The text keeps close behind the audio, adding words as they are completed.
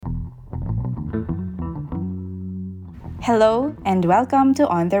Hello and welcome to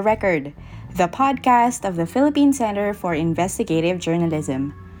On the Record, the podcast of the Philippine Center for Investigative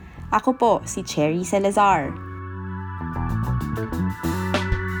Journalism. Ako po si Cherry Salazar.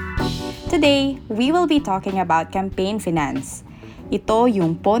 Today, we will be talking about campaign finance. Ito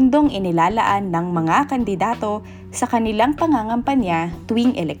yung pondong inilalaan ng mga kandidato sa kanilang pangangampanya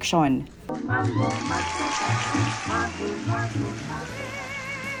tuwing eleksyon.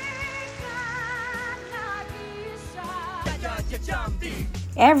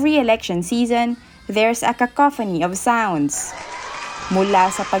 Every election season, there's a cacophony of sounds.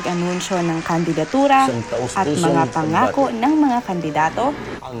 Mula sa pag-anunsyo ng kandidatura at mga pangako ng mga kandidato,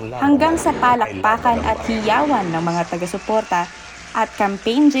 hanggang sa palakpakan at hiyawan ng mga taga-suporta at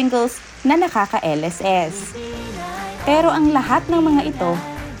campaign jingles na nakaka-LSS. Pero ang lahat ng mga ito,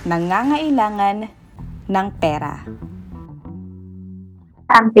 nangangailangan ng pera.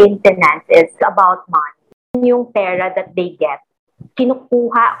 Campaign finance is about money. Yung pera that they get,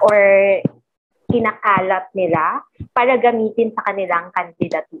 kinukuha or kinakalat nila para gamitin sa kanilang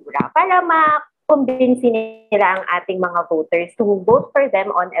kandidatura para makumbinsi nila ang ating mga voters to vote for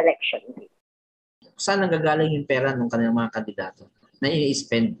them on election day. Saan nanggagaling yung pera ng kanilang mga kandidato na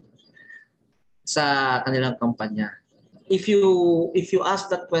ini-spend sa kanilang kampanya? If you ask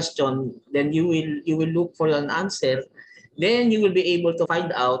that question, then you will look for an answer. Then you will be able to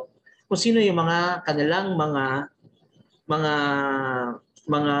find out kung sino yung mga kanilang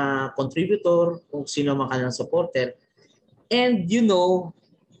mga contributor, kung sino mga kanilang supporter. And you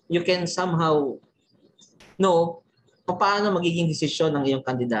can somehow know paano magiging desisyon ng iyong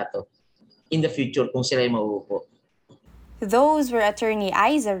kandidato in the future kung sila ay mauupo. Those were Attorney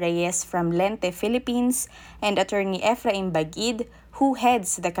Aiza Reyes from Lente Philippines and Attorney Efraim Bagid, who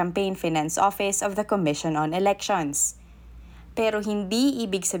heads the Campaign Finance Office of the Commission on Elections. Pero hindi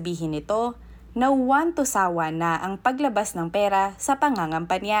ibig sabihin nito na sawa na ang paglabas ng pera sa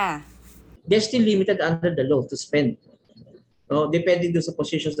pangangampanya. They're still limited under the law to spend. No, depending sa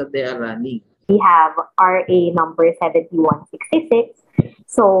positions that they are running. We have RA number 7166.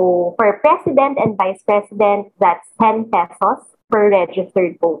 So for president and vice president, that's 10 pesos per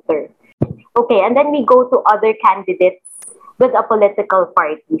registered voter. Okay, and then we go to other candidates with a political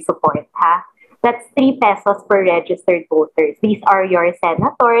party support, That's 3 pesos per registered voters. These are your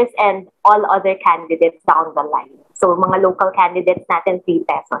senators and all other candidates down the line. So, mga local candidates natin, 3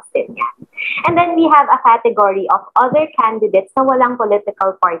 pesos din yan. And then we have a category of other candidates na walang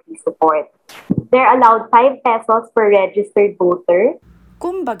political party support. They're allowed 5 pesos per registered voter.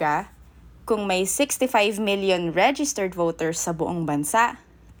 Kumbaga, kung may 65 million registered voters sa buong bansa,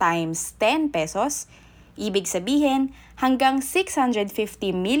 times 10 pesos, ibig sabihin, hanggang 650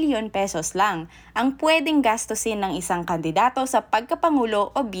 million pesos lang ang pwedeng gastusin ng isang kandidato sa pagkapangulo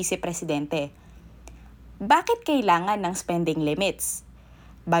o vice-presidente. Bakit kailangan ng spending limits?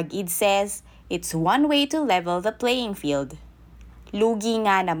 Bagid says, it's one way to level the playing field. Lugi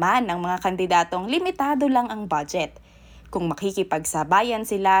nga naman ng mga kandidatong limitado lang ang budget kung makikipagsabayan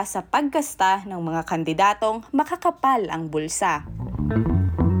sila sa paggasta ng mga kandidatong makakapal ang bulsa.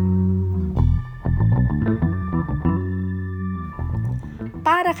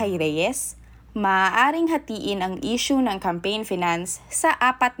 Para kay Reyes, maaaring hatiin ang issue ng campaign finance sa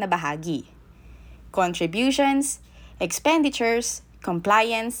 4 na bahagi: contributions, expenditures,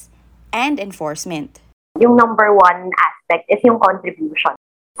 compliance, and enforcement. Yung number 1 aspect is yung contribution.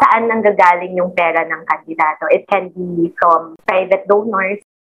 Saan nanggagaling yung pera ng kandidato? It can be from private donors,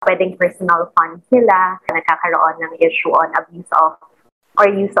 pwedeng personal funds nila, nagkakaroon ng issue on abuse of or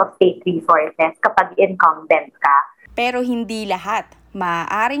use of state resources kapag incumbent ka. Pero hindi lahat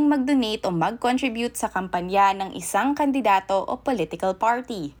maaaring mag-donate o mag-contribute sa kampanya ng isang kandidato o political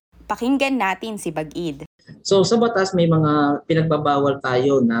party. Pakinggan natin si Bagid. So sa batas may mga pinagbabawal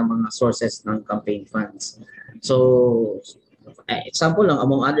tayo na mga sources ng campaign funds. So example lang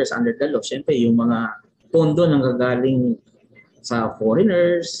among others under the law, syempre yung mga pondo nang gagaling sa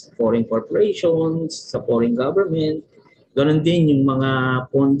foreigners, foreign corporations, sa foreign government. Ganon din yung mga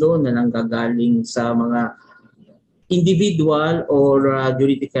pondo na nanggagaling sa mga individual or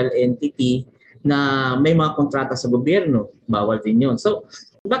juridical entity na may mga kontrata sa gobyerno, bawal din yun. So,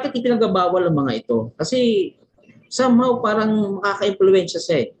 bakit ipinagbabawal ang mga ito? Kasi somehow parang makaka-impluwensya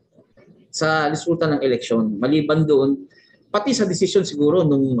siya sa resulta ng eleksyon. Maliban doon, pati sa desisyon siguro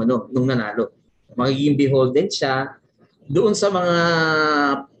nung nanalo. Magiging beholden siya doon sa mga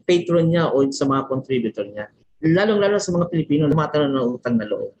patron niya o sa mga contributor niya. Lalong-lalo sa mga Pilipino na matalo ng utang na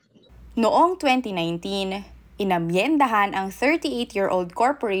loob. Noong 2019, inamyendahan ang 38-year-old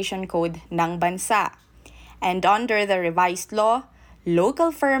corporation code ng bansa. And under the revised law, local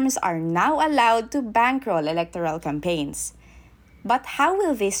firms are now allowed to bankroll electoral campaigns. But how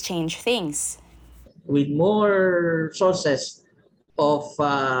will this change things? With more sources of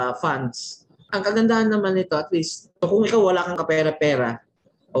funds, ang kagandahan naman nito, at least, so kung ikaw wala kang kapera-pera,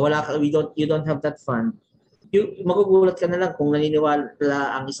 o you don't have that fund, magugulat ka na lang kung naniniwala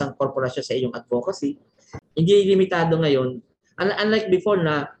ang isang korporasyon sa iyong advocacy. Hindi limitado ngayon. Unlike before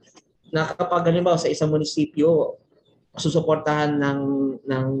na kapag halimbawa sa isang munisipyo, susuportahan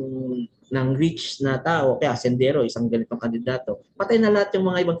ng rich na tao, kaya sendero, isang ganitong kandidato, patay na lahat yung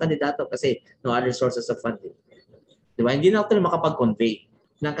mga ibang kandidato kasi no other sources of funding. Diba? Hindi na ako makapag-convey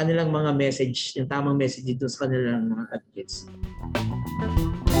ng kanilang mga message, yung tamang message dito sa kanilang mga advocates.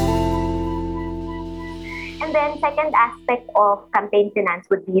 And then, second aspect of campaign finance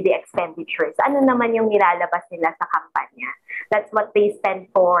would be the expenditures. Ano naman yung nilalabas nila sa kampanya? That's what they spend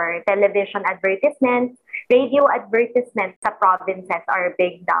for television advertisements, radio advertisements sa provinces are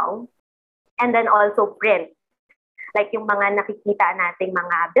big daw. And then also print. Like yung mga nakikita nating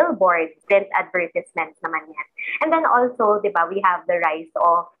mga billboards, print advertisements naman yan. And then also, di ba, we have the rise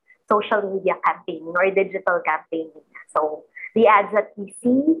of social media campaigning or digital campaigning. So, the ads that we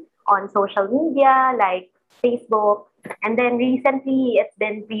see on social media, like Facebook, and then recently, it's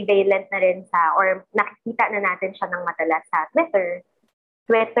been prevalent na rin or nakikita na natin siya ng madalas sa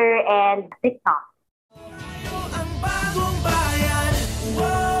Twitter and TikTok.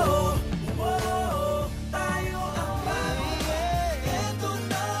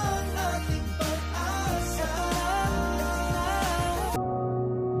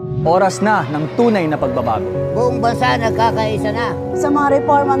 Oras na ng tunay na pagbabago. Buong bansa nagkakaisa na. Sa mga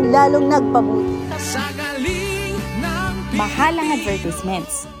reformang lalong nagpabuti. Mahal ang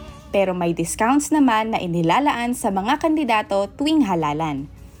advertisements, pero may discounts naman na inilalaan sa mga kandidato tuwing halalan.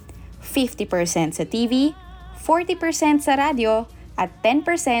 50% sa TV, 40% sa radyo, at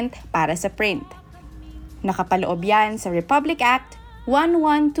 10% para sa print. Nakapaloob yan sa Republic Act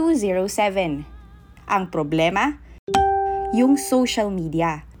 11207. Ang problema? Yung social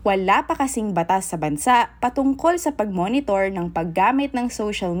media. Wala pa kasing batas sa bansa patungkol sa pag-monitor ng paggamit ng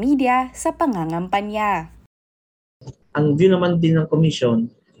social media sa pangangampanya. Ang view naman din ng commission,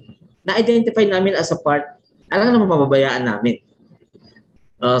 na-identify namin as a part, alam naman mababayaan namin.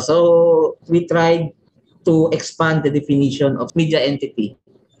 So, we tried to expand the definition of media entity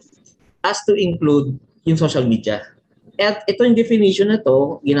as to include yung social media. At ito yung definition na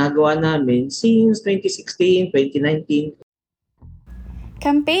to, ginagawa namin since 2016, 2019.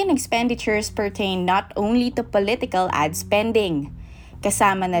 Campaign expenditures pertain not only to political ad spending.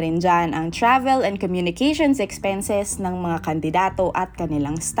 Kasama na rin dyan ang travel and communications expenses ng mga kandidato at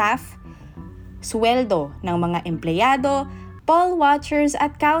kanilang staff, sweldo ng mga empleyado, poll watchers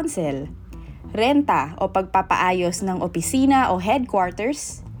at council, renta o pagpapaayos ng opisina o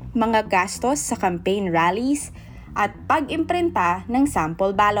headquarters, mga gastos sa campaign rallies, at pag-imprinta ng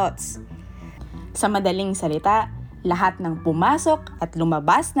sample ballots. Sa madaling salita, lahat ng pumasok at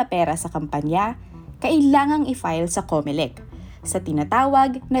lumabas na pera sa kampanya, kailangang i-file sa COMELEC sa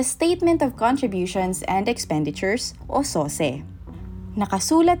tinatawag na Statement of Contributions and Expenditures o SOSE.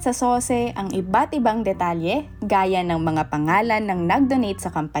 Nakasulat sa SOSE ang iba't ibang detalye gaya ng mga pangalan ng nag-donate sa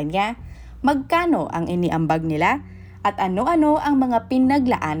kampanya, magkano ang iniambag nila, at ano-ano ang mga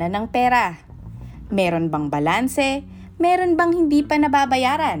pinaglaanan ng pera. Meron bang balanse? Meron bang hindi pa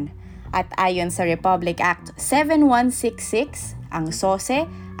nababayaran? At ayon sa Republic Act 7166, ang SOSE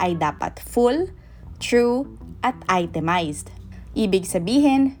ay dapat full, true, at itemized. Ibig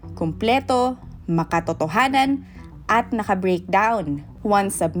sabihin, kumpleto, makatotohanan, at naka-breakdown.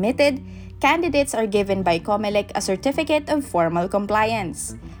 Once submitted, candidates are given by COMELEC a certificate of formal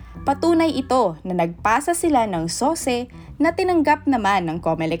compliance. Patunay ito na nagpasa sila ng SOSE na tinanggap naman ng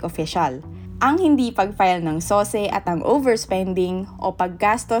COMELEC official. Ang hindi pag-file ng SOSE at ang overspending o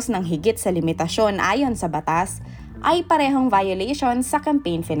paggastos ng higit sa limitasyon ayon sa batas ay parehong violation sa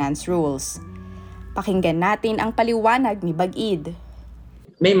campaign finance rules. Pakinggan natin ang paliwanag ni Bag-id.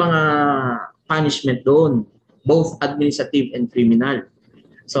 May mga punishment doon, both administrative and criminal.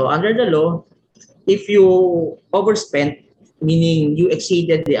 So under the law, if you overspent, meaning you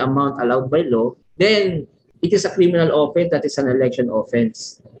exceeded the amount allowed by law, then it is a criminal offense, that is an election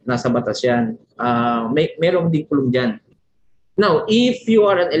offense. Nasa batas yan. Merong din kulong dyan. Now, if you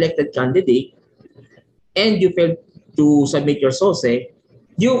are an elected candidate and you fail to submit your SOSE,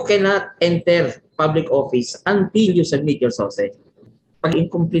 you cannot enter public office until you submit your SOSE. Pag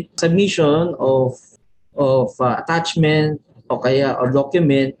incomplete submission of attachment o kaya or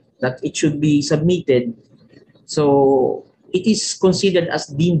document that it should be submitted, so it is considered as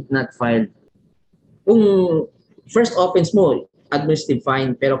deemed not filed. Kung first offense mo, administrative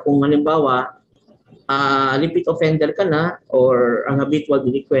fine. Pero kung halimbawa, repeat offender ka na or ang habitual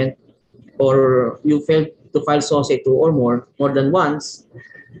delinquent or you failed to file SOSE 2 or more than once,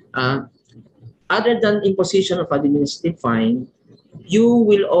 other than imposition of administrative fine, you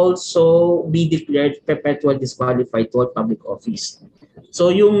will also be declared perpetual disqualified to hold public office.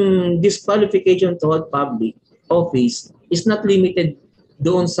 So yung disqualification to hold public office is not limited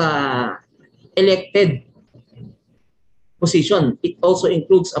doon sa elected position. It also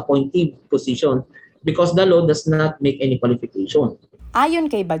includes appointed position because the law does not make any qualification.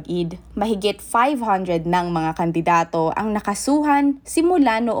 Ayon kay Bagid, mahigit 500 ng mga kandidato ang nakasuhan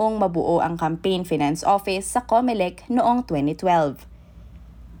simula noong mabuo ang Campaign Finance Office sa COMELEC noong 2012.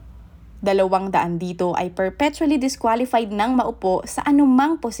 200 dito ay perpetually disqualified nang maupo sa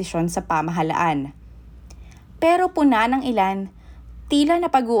anumang posisyon sa pamahalaan. Pero puna ng ilan, tila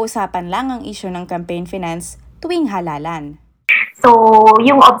napag-uusapan lang ang isyu ng campaign finance tuwing halalan. So,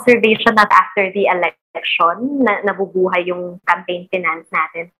 yung observation that after the election, nabubuhay yung campaign finance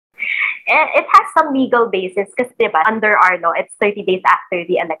natin, it has some legal basis kasi diba, under our law, it's 30 days after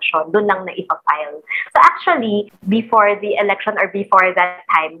the election, dun lang na ipa-file. So actually, before the election or before that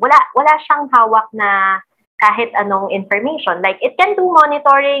time, wala siyang hawak na kahit anong information. Like, it can do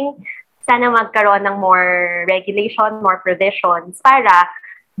monitoring, sana magkaroon ng more regulation, more provisions para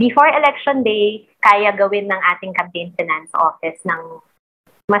before election day, kaya gawin ng ating campaign finance office ng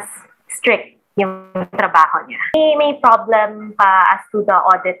mas strict yung trabaho niya. May problem pa as to the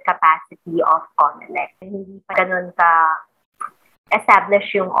audit capacity of COMELEC. Hindi pa ganun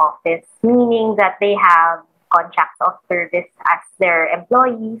ka-establish yung office, meaning that they have contracts of service as their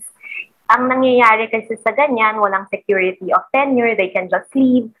employees. Ang nangyayari kasi sa ganyan, walang security of tenure, they can just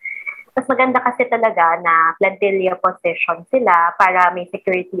leave. Mas maganda kasi talaga na plantilla position sila para may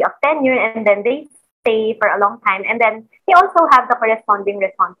security of tenure and then they stay for a long time and then they also have the corresponding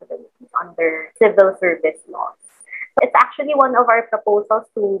responsibilities under civil service laws. So it's actually one of our proposals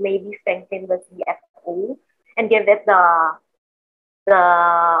to maybe strengthen the CFO and give it the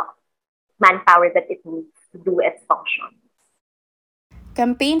manpower that it needs to do its function.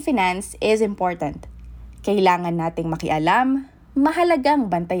 Campaign finance is important. Kailangan nating makialam,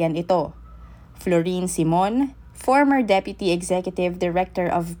 mahalagang bantayan ito. Florine Simon, former Deputy Executive Director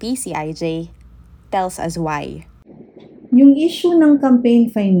of PCIJ, tells us why. Yung issue ng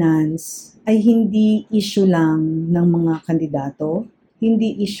campaign finance ay hindi issue lang ng mga kandidato,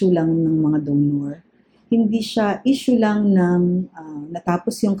 hindi issue lang ng mga donor, hindi siya issue lang ng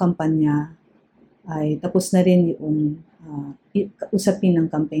natapos yung kampanya, ay tapos na rin yung usapin ng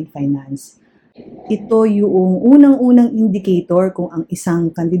campaign finance. Ito yung unang-unang indicator kung ang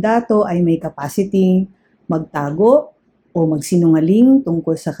isang kandidato ay may capacity magtago o magsinungaling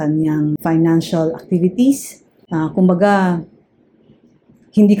tungkol sa kanyang financial activities. Kumbaga,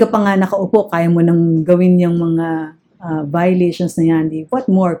 hindi ka pa nga nakaupo, kaya mo nang gawin yung mga violations na yan. What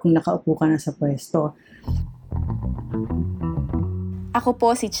more kung nakaupo ka na sa pwesto? Ako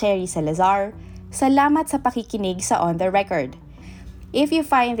po si Cherry Salazar. Salamat sa pakikinig sa On The Record. If you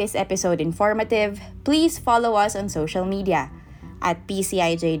find this episode informative, please follow us on social media at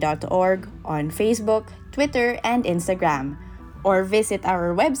pcij.org on Facebook, Twitter, and Instagram, or visit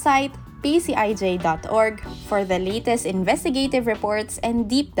our website pcij.org for the latest investigative reports and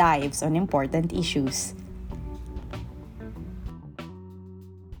deep dives on important issues.